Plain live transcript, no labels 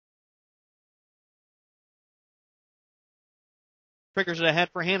Triggers it ahead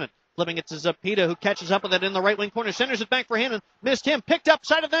for Hannon. Flipping it to Zapita, who catches up with it in the right wing corner. Centers it back for Hannon. Missed him. Picked up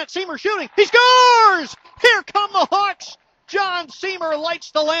side of that. Siemer shooting. He scores! Here come the Hawks! John Siemer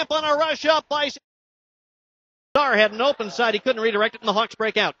lights the lamp on a rush up by Star. Had an open side. He couldn't redirect it, and the Hawks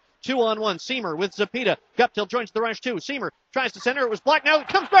break out. 2-on-1. Siemer with Zapita. Guptill joins the rush too. Siemer tries to center. It was blocked. Now it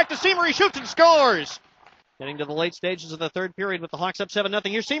comes back to Siemer. He shoots and scores. Getting to the late stages of the third period with the Hawks up 7-0.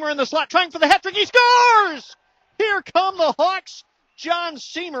 Here's Siemer in the slot trying for the hat trick. He scores! Here come the Hawks. John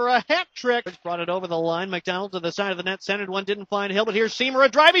Siemer, a hat trick. Brought it over the line. McDonald to the side of the net. Centered one. Didn't find Hill, but here's Siemer. A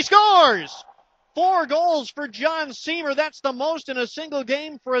drive. He scores! 4 goals for John Siemer. That's the most in a single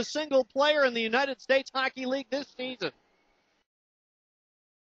game for a single player in the United States Hockey League this season.